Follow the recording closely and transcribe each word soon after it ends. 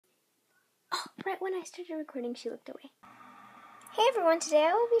right when I started recording, she looked away. Hey everyone, today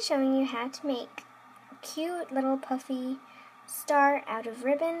I will be showing you how to make a cute little puffy star out of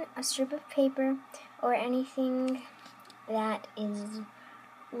ribbon, a strip of paper, or anything that is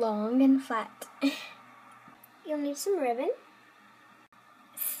long and flat. You'll need some ribbon,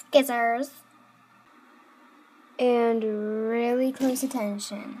 scissors, and really close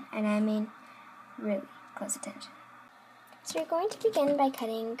attention, and I mean really close attention. So you're going to begin by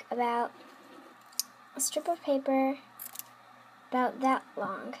cutting about a strip of paper about that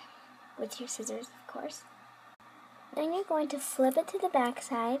long with your scissors, of course. Then you're going to flip it to the back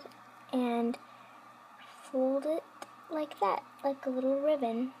side and fold it like that, like a little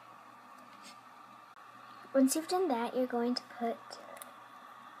ribbon. Once you've done that, you're going to put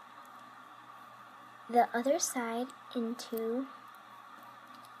the other side into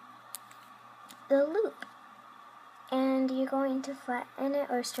the loop. And you're going to flatten it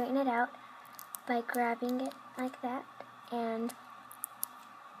or straighten it out by grabbing it like that and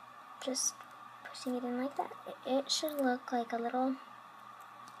just pushing it in like that. It should look like a little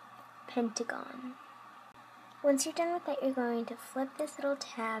pentagon. Once you're done with that, you're going to flip this little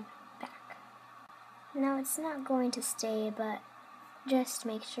tab back. Now it's not going to stay, but just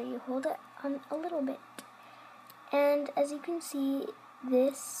make sure you hold it on a little bit. And as you can see,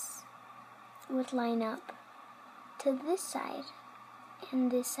 this would line up to this side,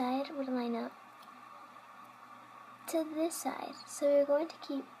 and this side would line up to this side. So you're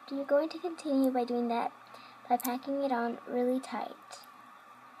going to continue by doing that by packing it on really tight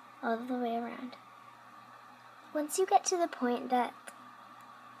all the way around. Once you get to the point that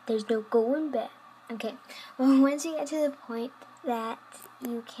there's no going back, once you get to the point that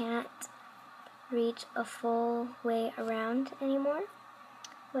you can't reach a full way around anymore,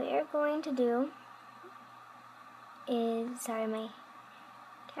 what you're going to do is, sorry, my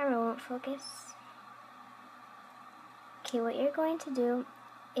camera won't focus. Okay, what you're going to do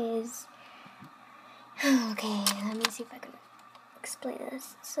is, okay, let me see if I can explain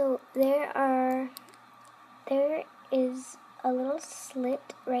this. So there is a little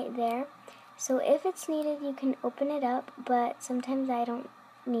slit right there. So if it's needed, you can open it up, but sometimes I don't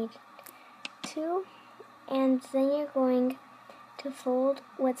need to. And then you're going to fold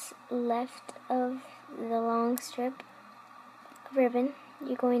what's left of the long strip of ribbon.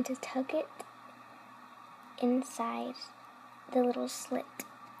 You're going to tuck it inside the little slit,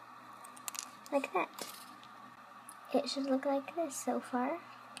 like that. It should look like this so far.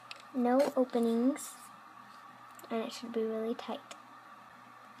 No openings, and it should be really tight.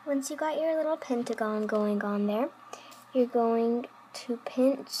 Once you got your little pentagon going on there, you're going to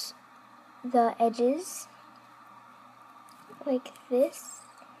pinch the edges like this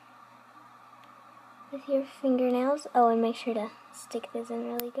with your fingernails. Oh, and make sure to stick this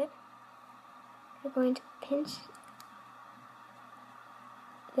in really good. You're going to pinch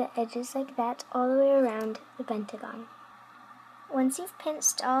the edges like that all the way around the pentagon. Once you've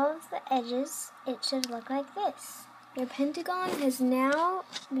pinched all of the edges, it should look like this. Your pentagon has now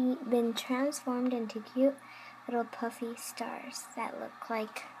been transformed into cute little puffy stars that look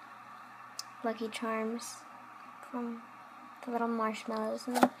like Lucky Charms from the little marshmallows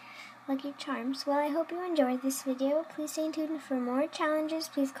and the Lucky Charms. Well, I hope you enjoyed this video. Please stay tuned for more challenges.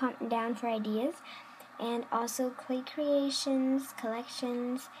 Please comment down for ideas. And also clay creations,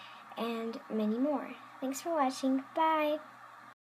 collections, and many more. Thanks for watching. Bye!